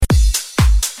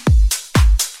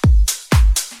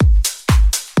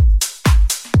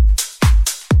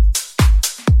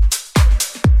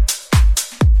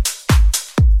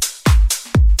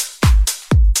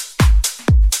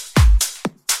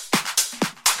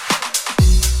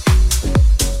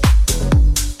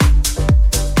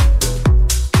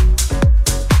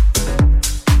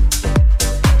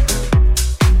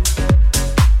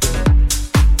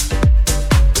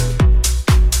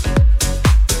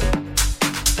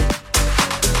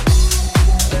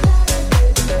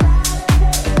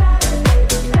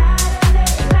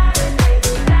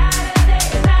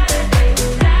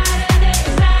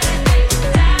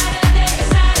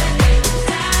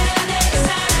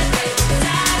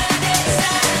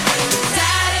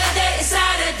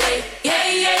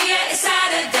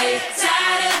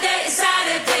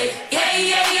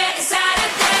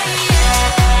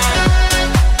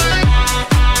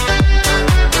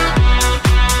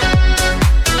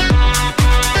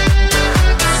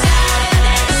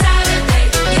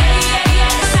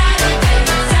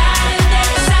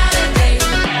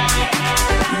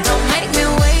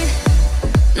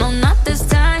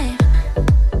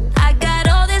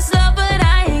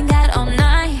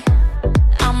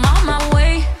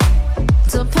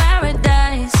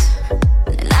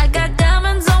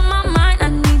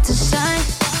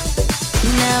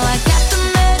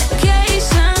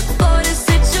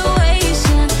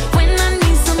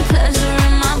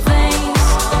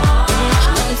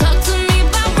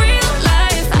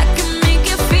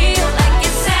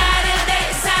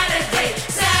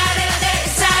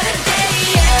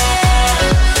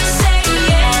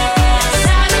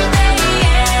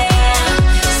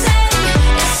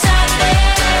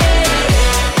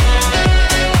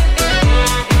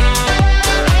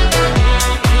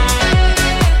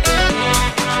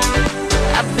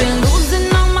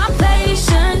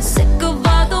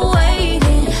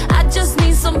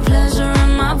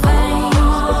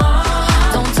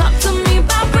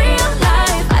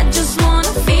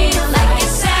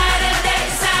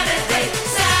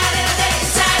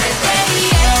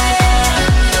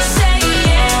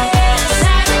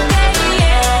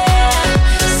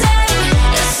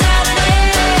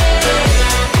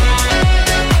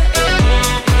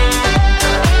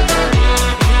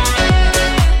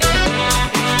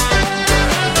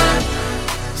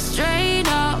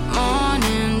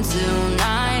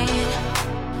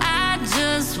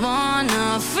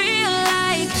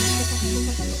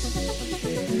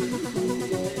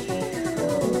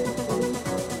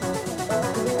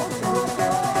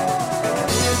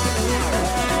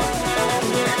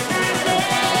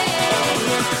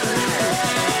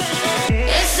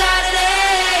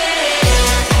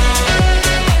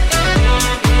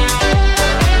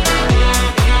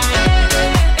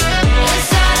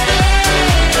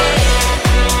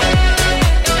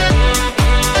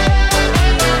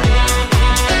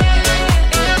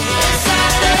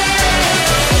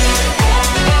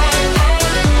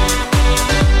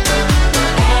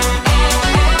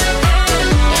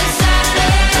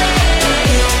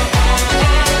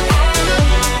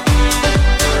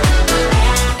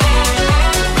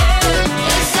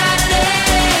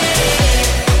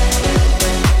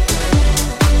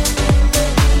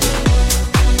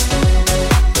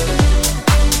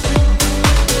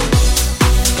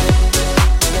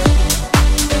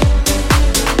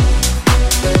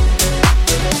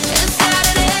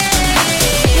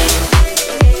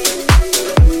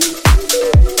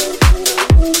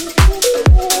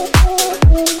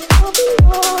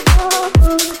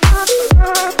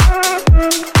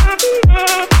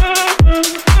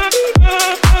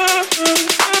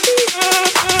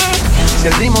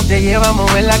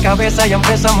cabeza ya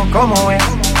empezamos como es.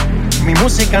 Mi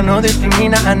música no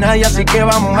discrimina a nadie, así que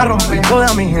vamos a romper.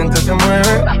 Toda mi gente se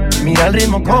mueve, mira el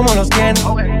ritmo como los tiene.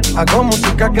 Hago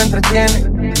música que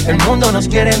entretiene. El mundo nos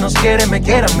quiere, me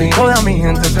quiere a mí. Toda mi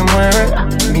gente se mueve,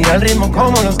 mira el ritmo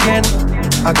como los tiene.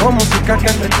 Hago música que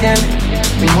entretiene.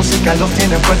 Mi música los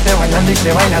tiene fuerte bailando y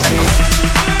se baila así.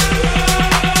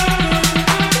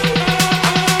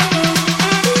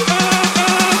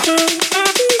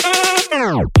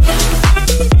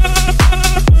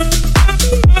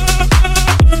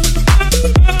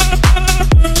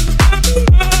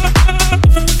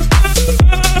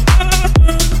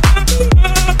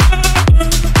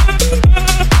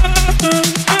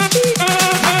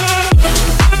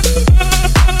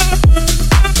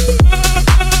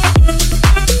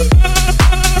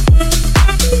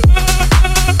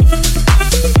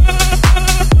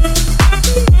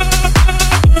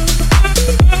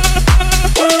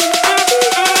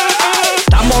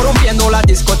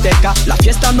 La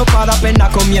fiesta no para, apenas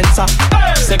comienza.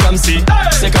 C'est comme si,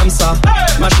 c'est comme ça,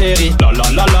 ma chérie. La la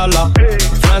la la la.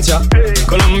 Francia,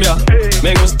 Colombia,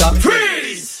 me gusta.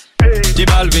 Freeze. J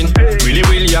Balvin, Willy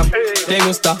William, te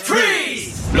gusta.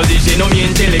 Freeze. Los DJ no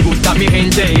mienten, le gusta a mi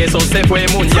gente y eso se fue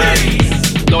mundial.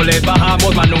 No les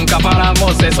bajamos, mas nunca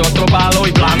paramos, es otro palo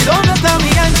y plan. ¿Y dónde está mi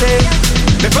gente?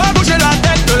 Me fue a bouger la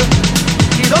tête.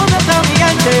 ¿Y dónde está mi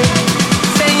gente?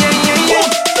 Say yeah, yeah,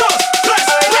 yeah.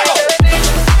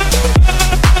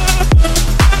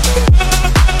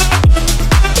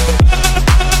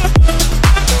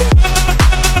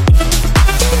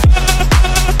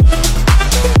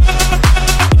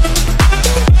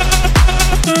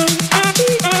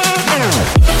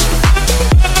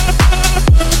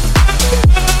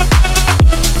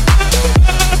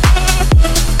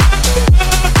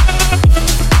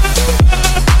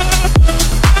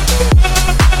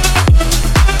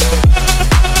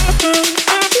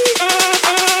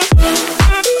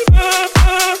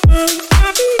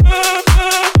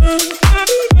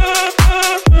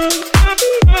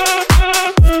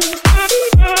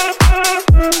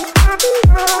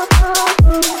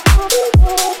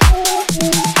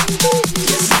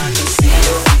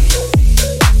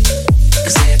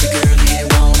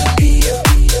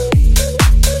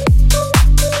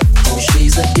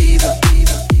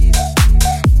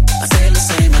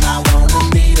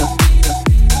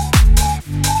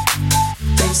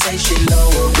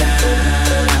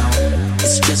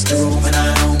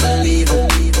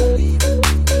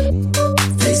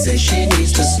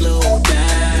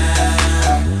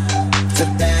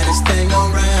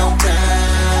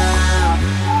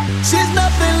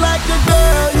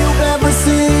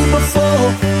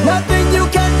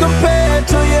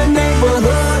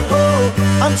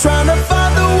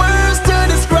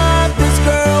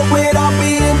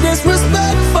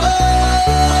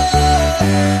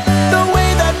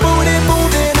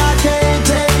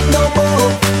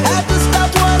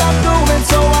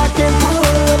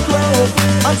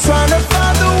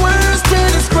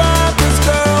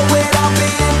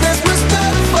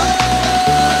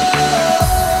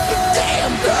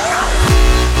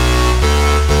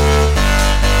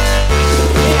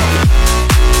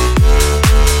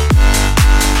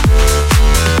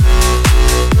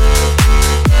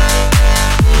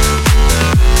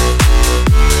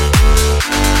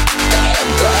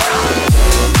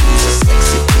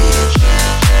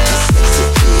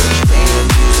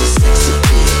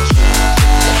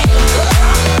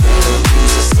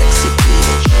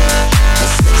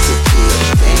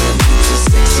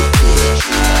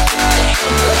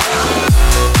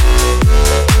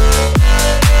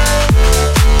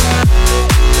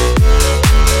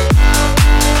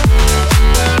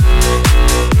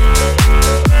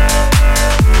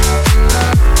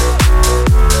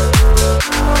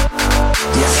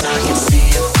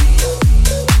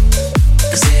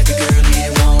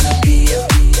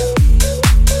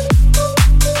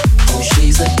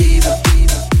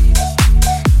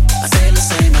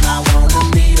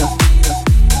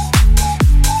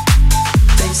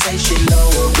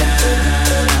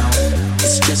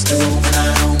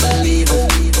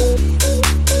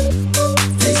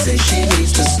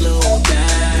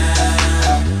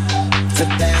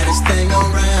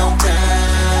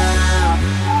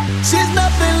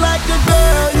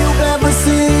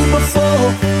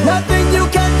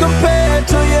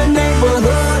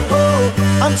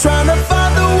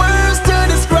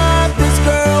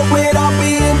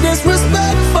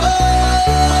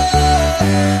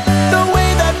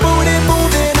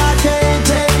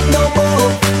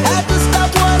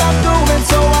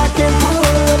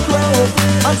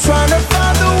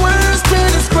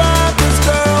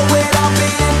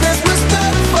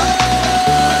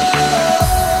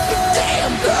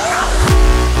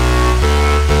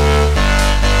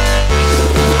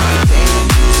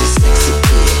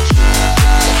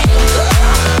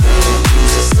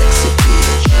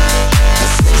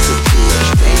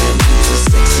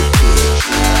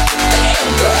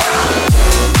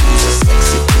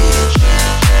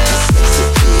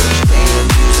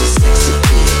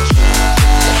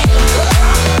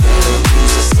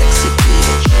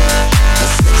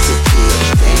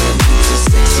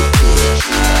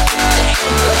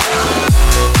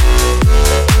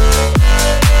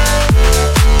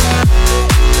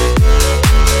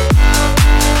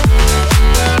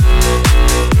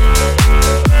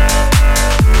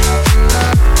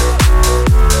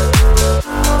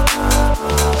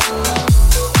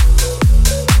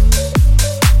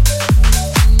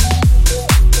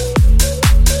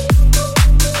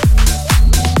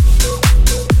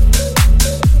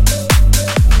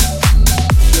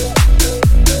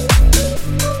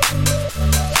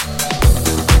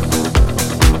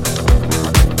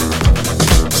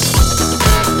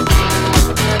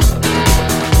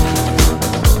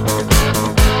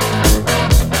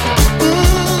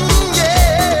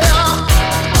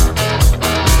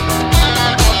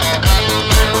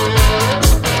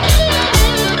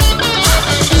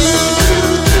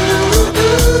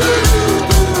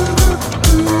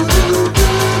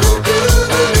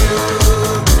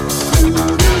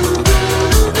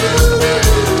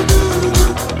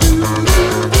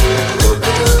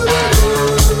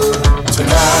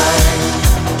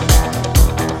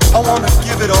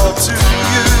 to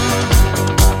you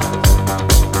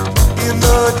in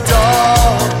the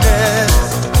darkness.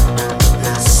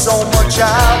 There's so much I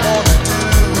wanna do,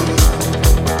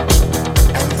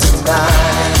 and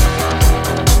tonight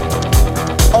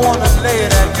I wanna lay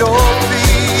it at your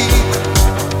feet.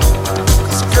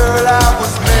 'Cause girl, I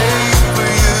was made for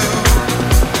you.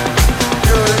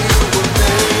 Girl, you were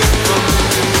made for me.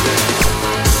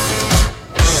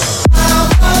 I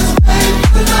was made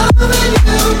for loving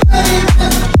you, baby.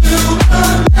 You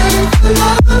were made for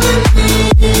loving me.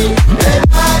 And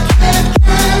I can't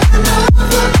get enough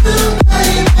of you,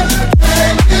 baby.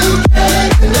 Can you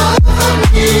get enough of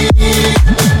me?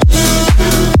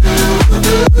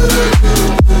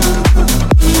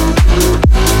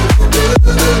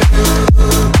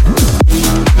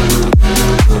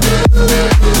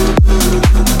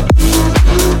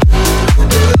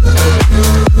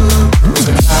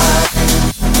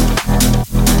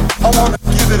 I wanna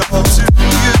give it all to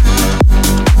you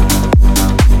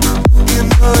in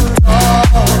the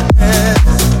darkness.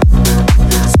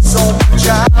 There's so much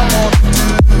I wanna do,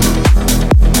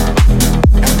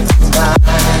 and tonight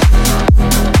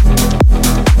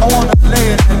I wanna lay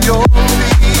it at your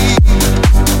feet.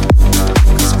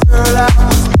 'Cause girl, I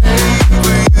was made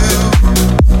for you.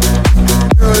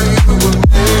 Girl, you were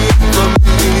made for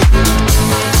me.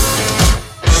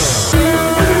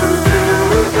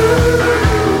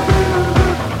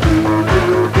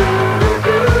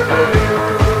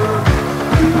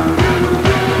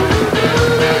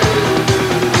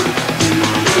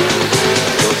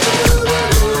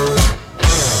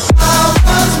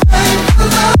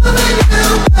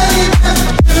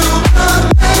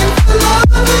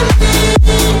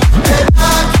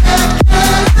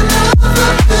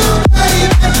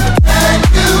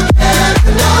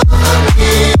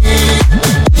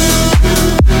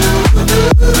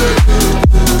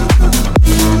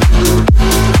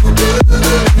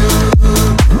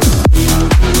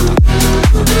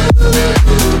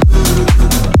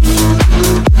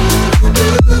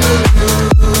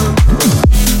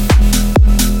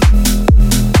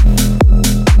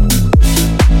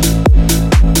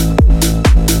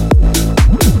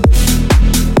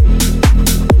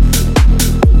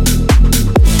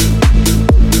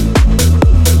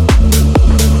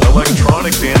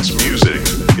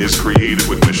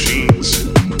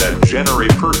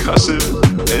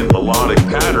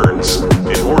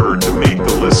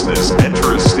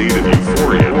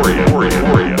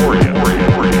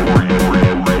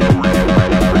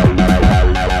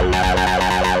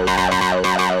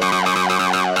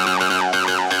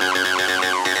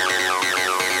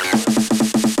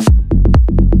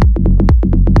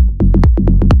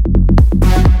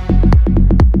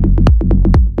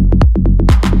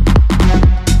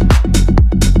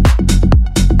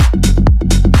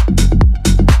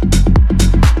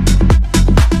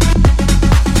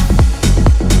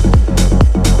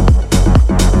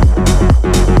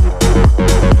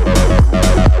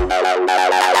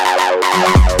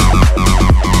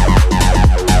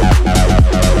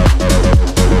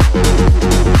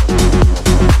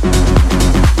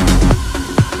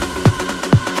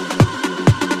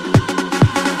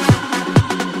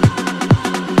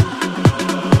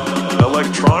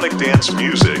 Electronic dance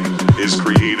music is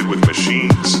created with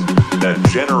machines that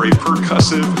generate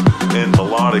percussive and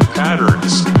melodic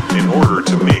patterns in order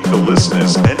to make the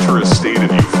listeners enter a state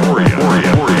of euphoria.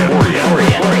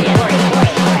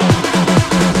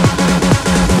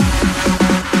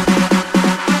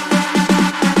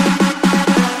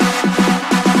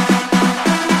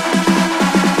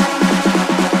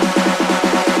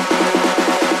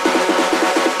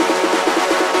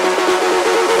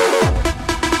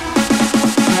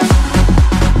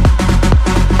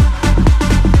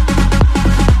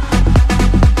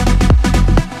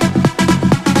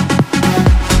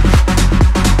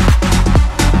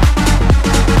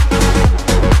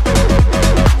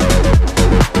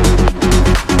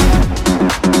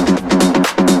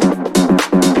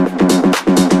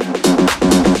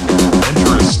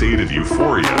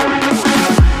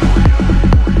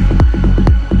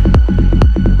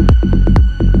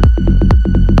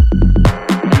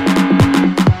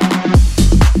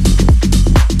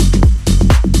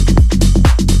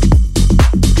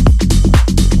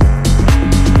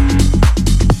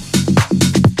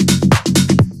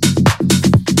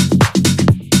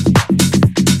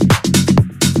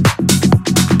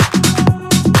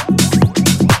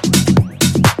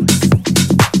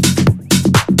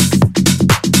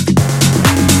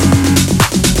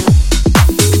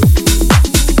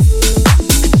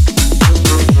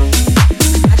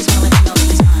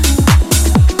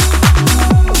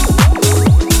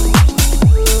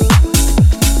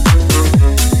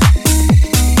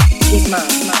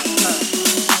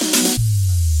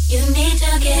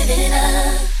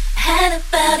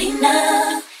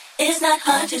 It's not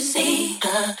hard to see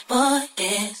the boy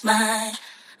is mine.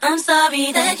 I'm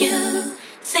sorry that you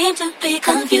seem to be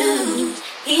confused.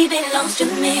 He belongs to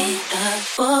me, the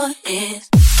boy is.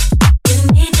 You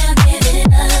need to give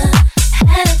it up.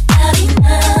 Had about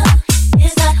enough.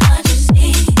 It's not hard to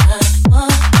see the boy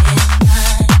is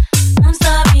mine. I'm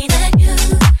sorry that you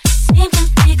seem to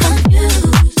be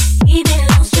confused. He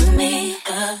belongs to me,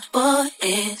 the boy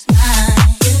is mine.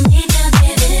 You need to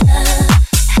give it up.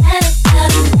 Had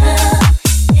about enough.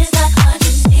 It's not hard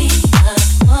to see the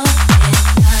boy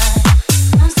is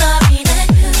mine. I'm sorry that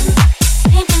you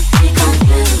seem to be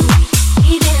confused.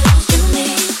 He belongs to me,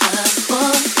 the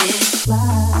boy is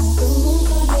mine.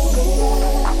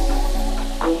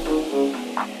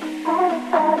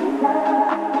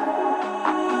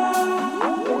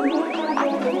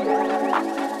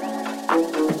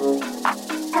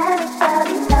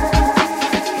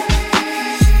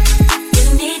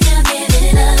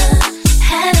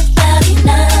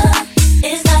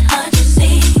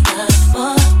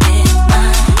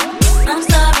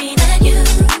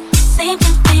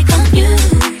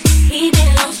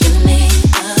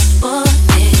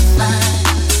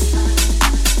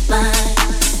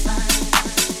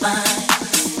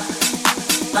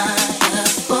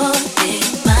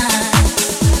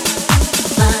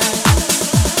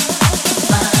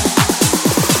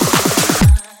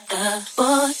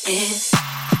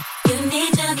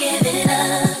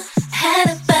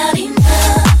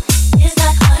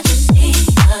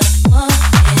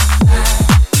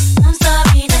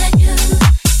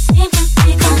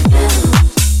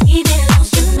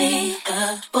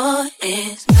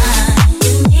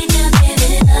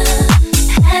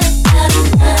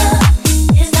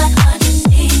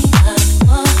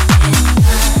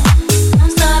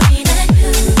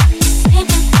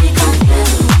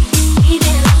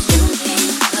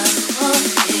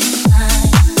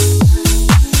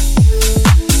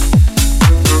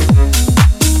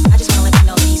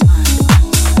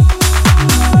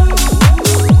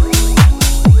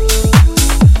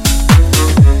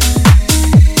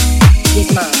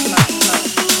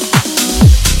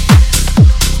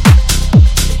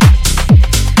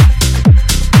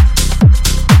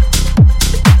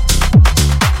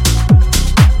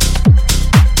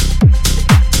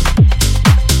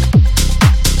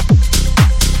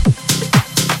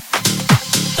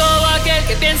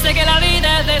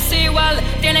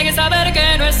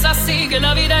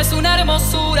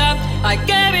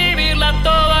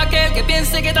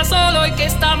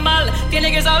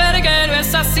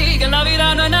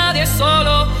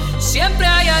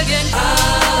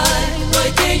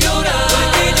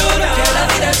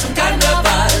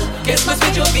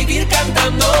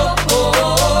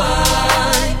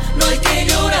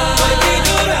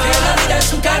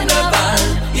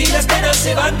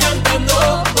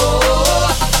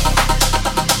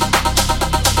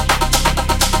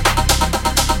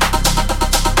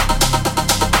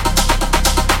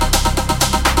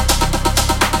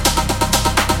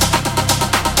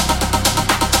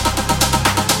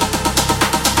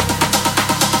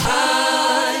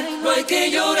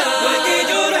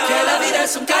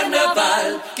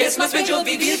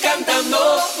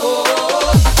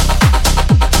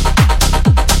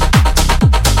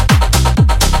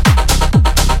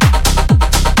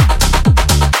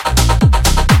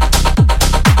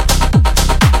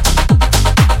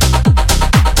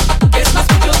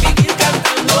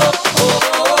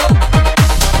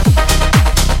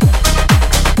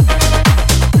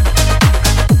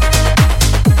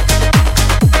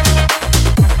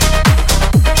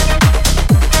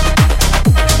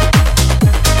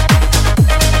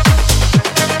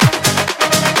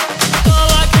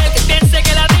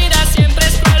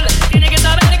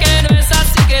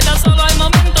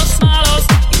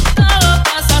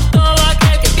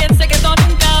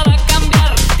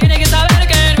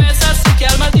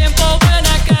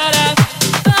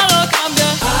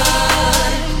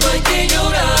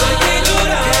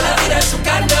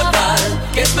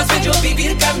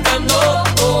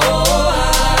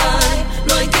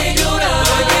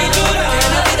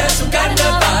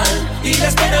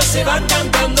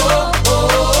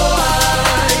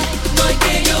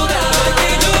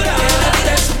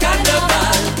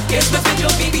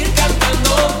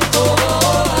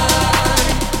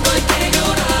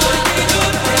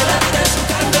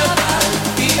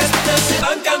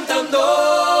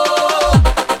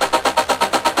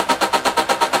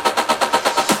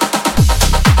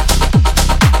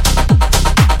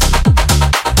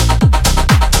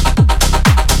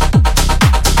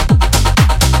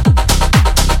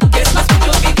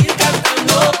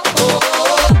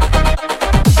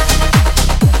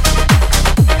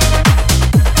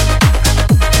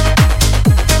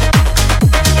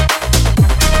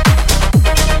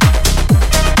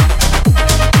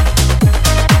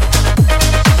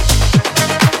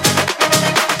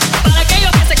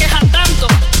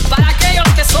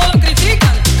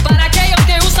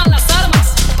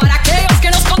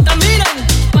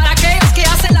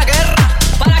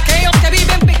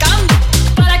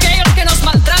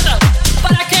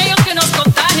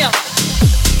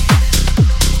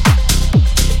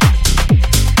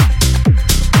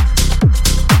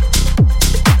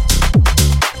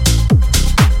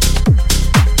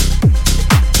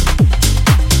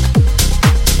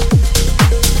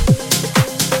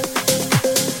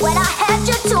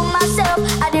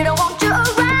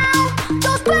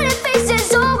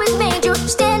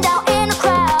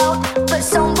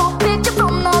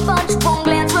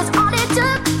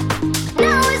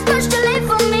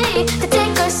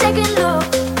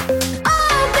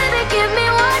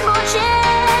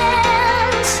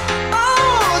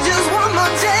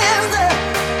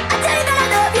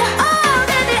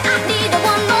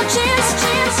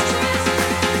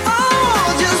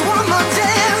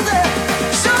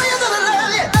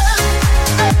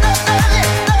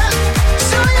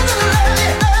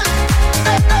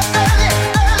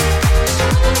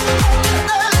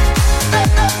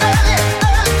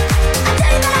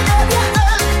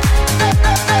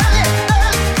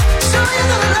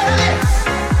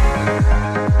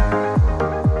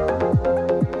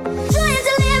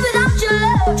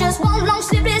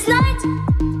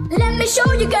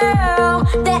 you, girl,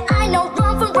 that I know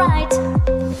wrong from right.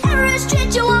 Every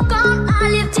street you walk on, I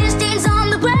leave tear stains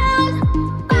on the ground.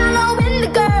 Following the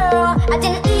girl, I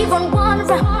didn't even want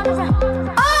to run.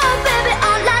 Oh, baby,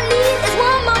 all I need is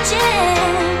one more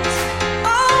chance.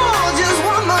 Oh, just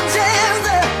one more chance.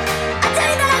 I tell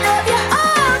you that I love you.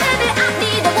 Oh, baby, I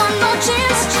need one more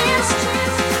chance.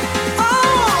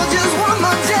 Oh, just one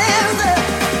more chance.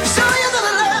 Show you that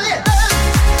I love you. Show you that I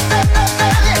love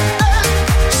you.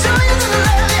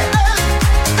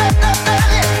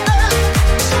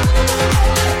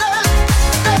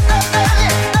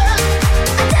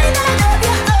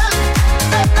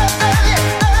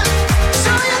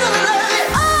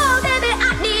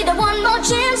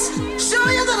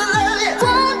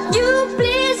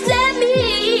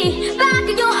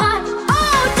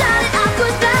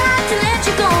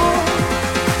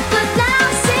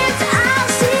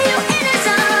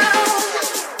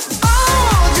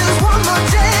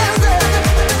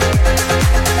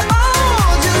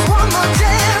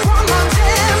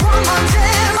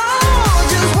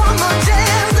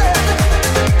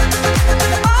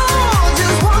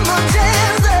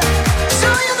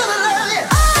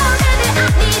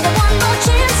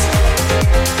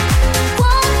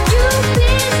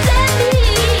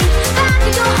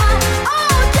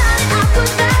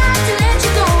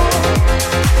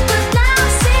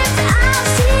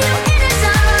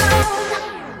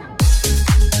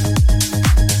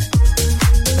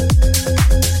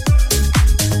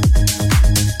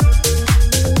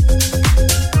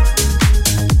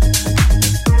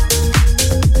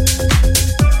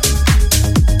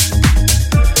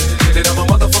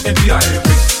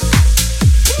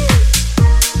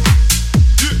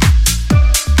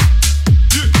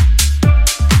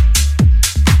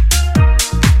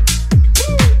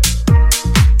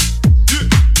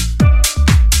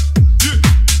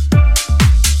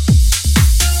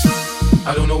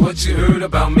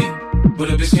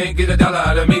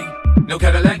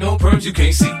 You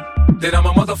can't see that I'm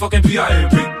a motherfucking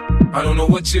P.I.M.P. I don't know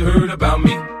what you heard about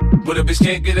me, but a bitch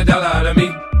can't get a dollar out of me.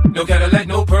 No Cadillac,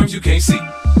 no perms, you can't see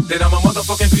that I'm a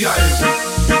motherfucking P.I.M.P.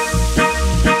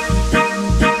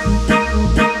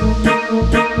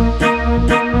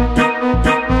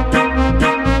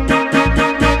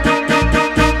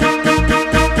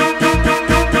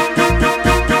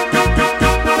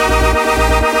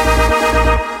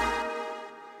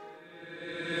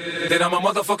 That I'm a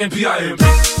motherfucking P.I.M.P.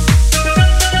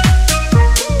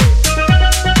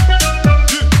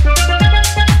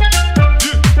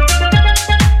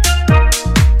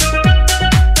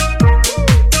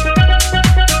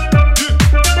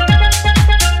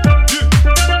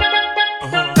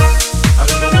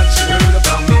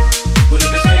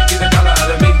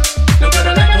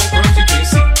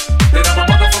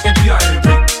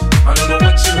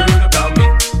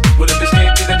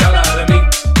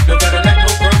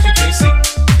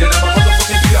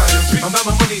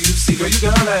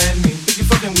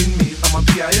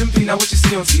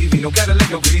 On TV, no Cadillac,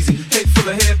 no greasy. Head full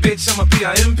of hair, bitch, I'm a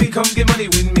P.I.M.P. Come get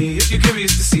money with me if you're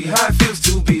curious to see how it feels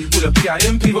to be with a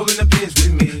P.I.M.P. rolling the bins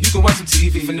with me. You can watch some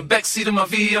TV from the backseat of my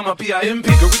V. I'm a P.I.M.P.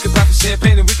 Girl, we can pop some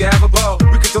champagne and we can have a ball.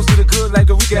 We can toast to the good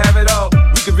like girl, we can have it all.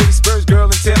 We can really spurge,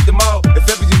 girl, and tear up them all. If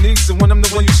ever you need someone, I'm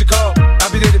the one you should call.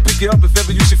 I'll be there to pick you up if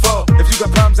ever you should fall. If you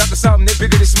got problems, I can solve them, they're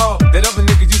bigger than small. That other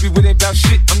nigga you be with ain't about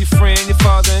shit. I'm your friend, your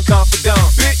father, and confidant,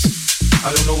 bitch.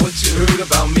 I don't know what you heard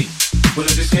about me, but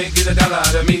a bitch can't get a dollar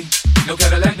out of me. No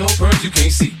Cadillac, no perms, you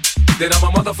can't see that I'm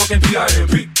a motherfucking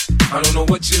P.I.M.P. I don't know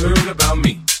what you heard about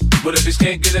me, but a bitch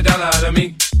can't get a dollar out of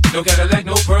me. No Cadillac,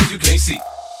 no perms, you can't see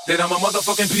that I'm a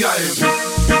motherfucking P.I.M.P.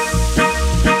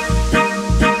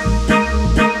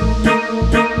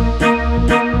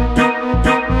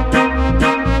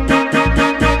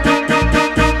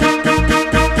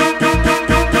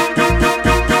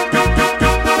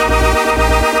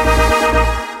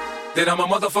 That I'm a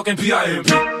motherfucking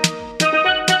P.I.M.P.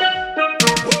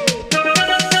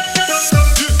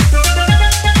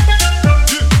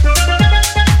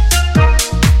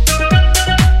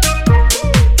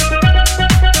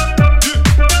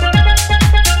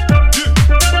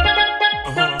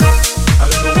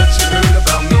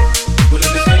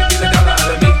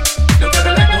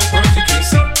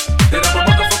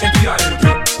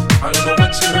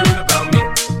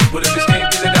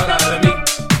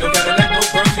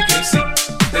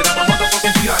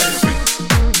 Yeah.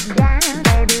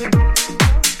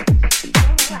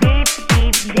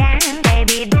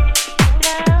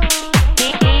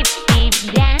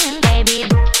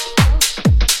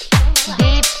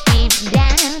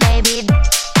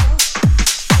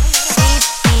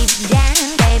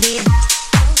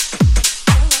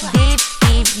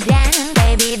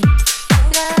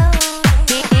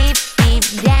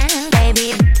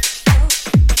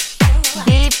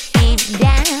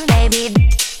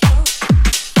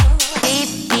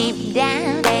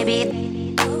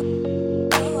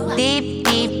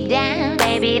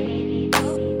 baby.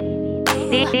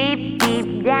 Deep, deep,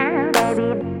 deep down, baby.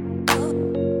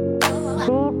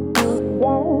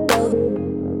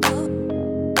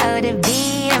 Oh, the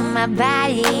beat of my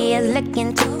body is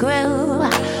looking to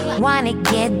groove. Wanna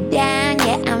get down,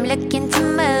 yeah, I'm looking to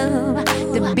move.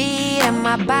 The beat of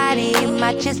my body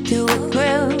matches to a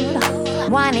groove.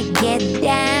 Wanna get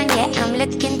down, yeah, I'm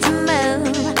looking to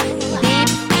move. Deep,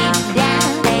 deep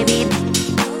down, baby.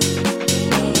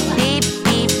 Deep,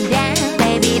 deep down,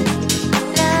 baby.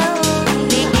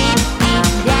 Deep, deep, deep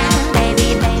down, baby.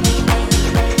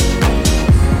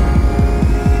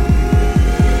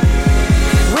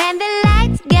 When the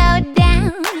lights go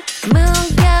down, moon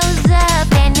goes up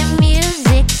and the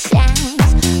music sounds.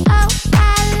 Oh,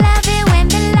 I love it when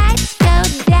the lights go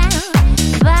down.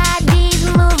 Bodies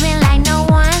moving like no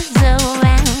one's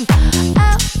around.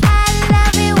 Oh, I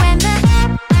love it when the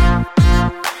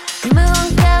moon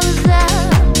goes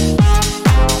up.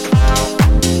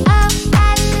 Oh,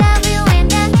 I love it when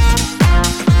the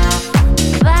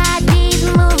bodies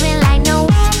moving like no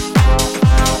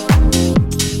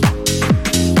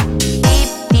deep,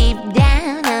 deep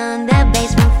down on the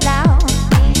basement floor.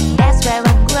 That's where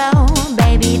I grow,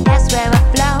 baby, that's where I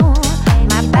flow.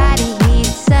 My body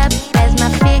heats up as my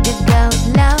figure goes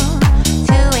low.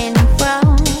 To and fro,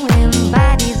 and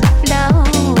bodies are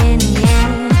flowing, yeah.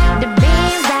 The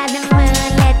beams of the moon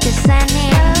let the sun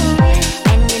in,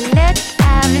 and your look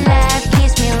of love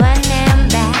keeps me running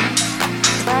back,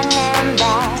 running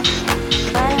back,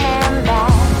 running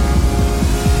back.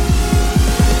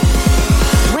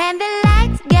 When the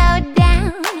lights go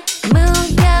down, moon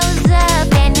goes up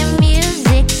and the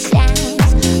music sounds.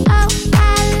 Oh, I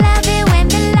love it when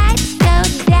the lights go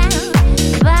down.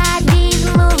 Bodies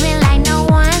moving like no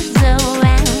one's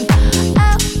around.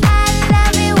 Oh, I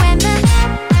love it when the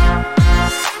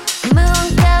moon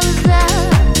goes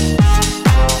up.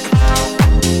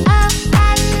 Oh,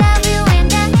 I love it when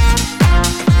the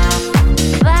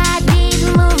bodies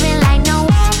moving like no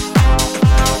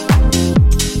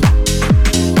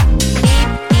deep,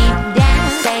 deep down,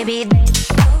 baby.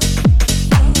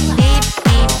 Deep,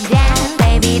 deep down,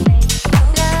 baby.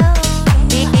 Deep,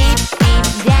 deep, deep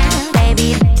down, baby.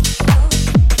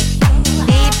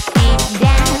 Deep, deep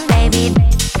down, baby.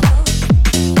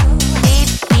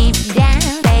 Deep, deep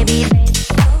down, baby.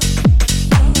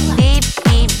 Deep,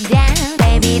 deep down,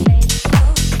 baby.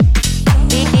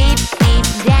 Deep, deep,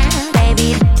 deep down, baby.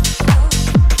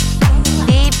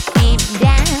 Deep, deep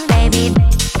down, baby.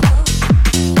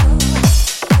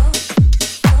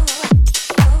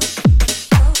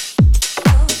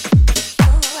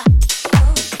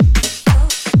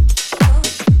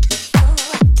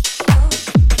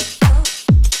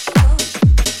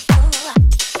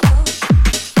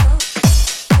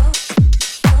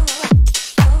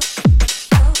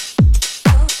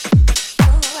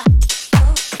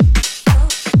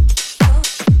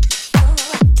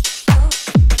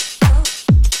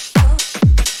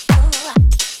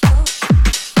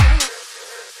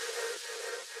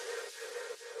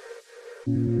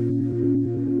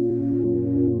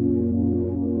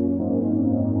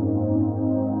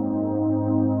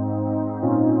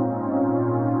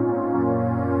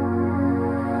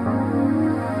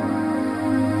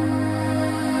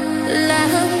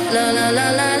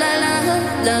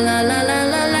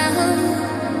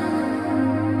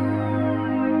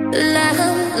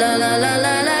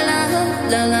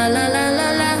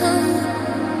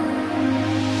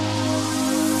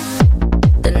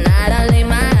 The night I lay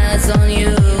my eyes on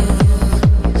you,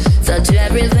 touch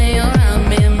everything around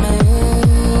me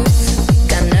moves.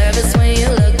 Got nervous when you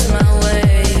looked my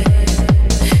way,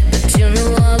 but you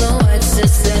knew all the words to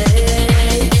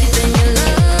say. Then your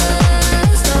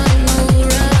love started moving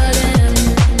right in.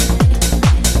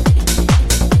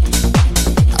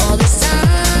 All this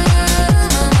time,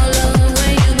 all alone,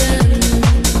 where you been?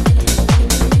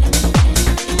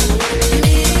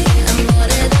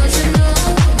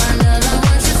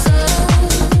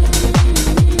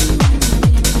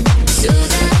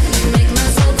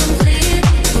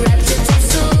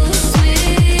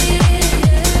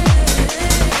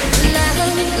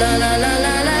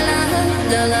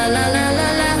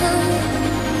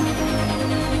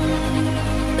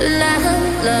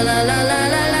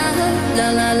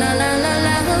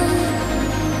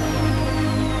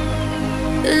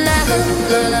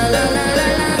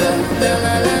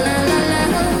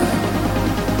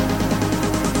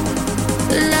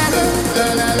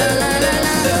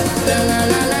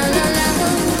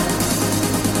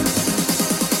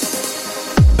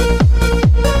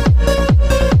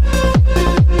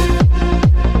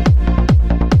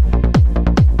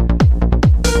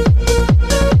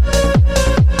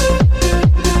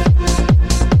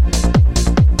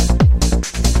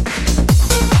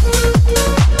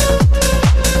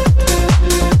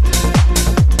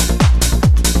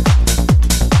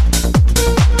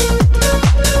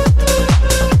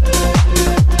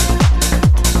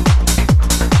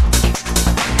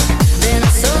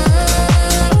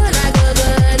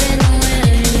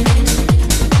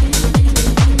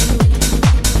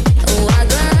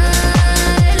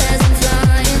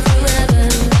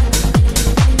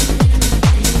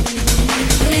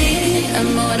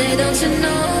 amore, don't you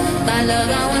know? My love,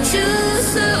 I want you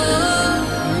so.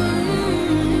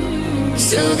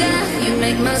 Sugar, you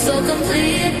make my soul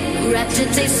complete. Rapture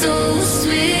tastes so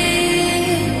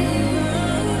sweet.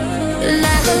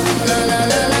 La la la la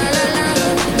la la la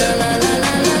la la la la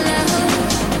la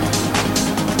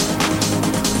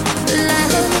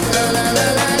la la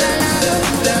la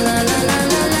la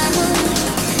la la.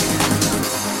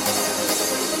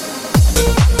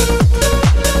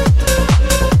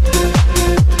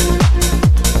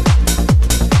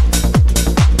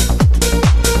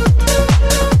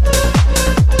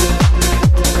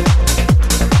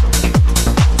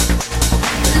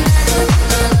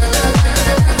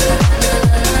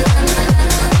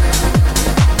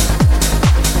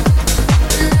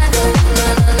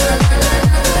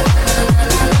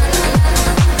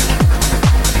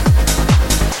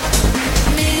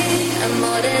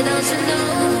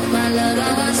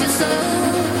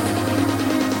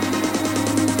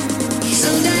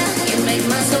 Sugar, you make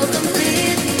my soul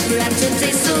complete. Rapture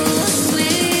tastes so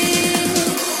sweet.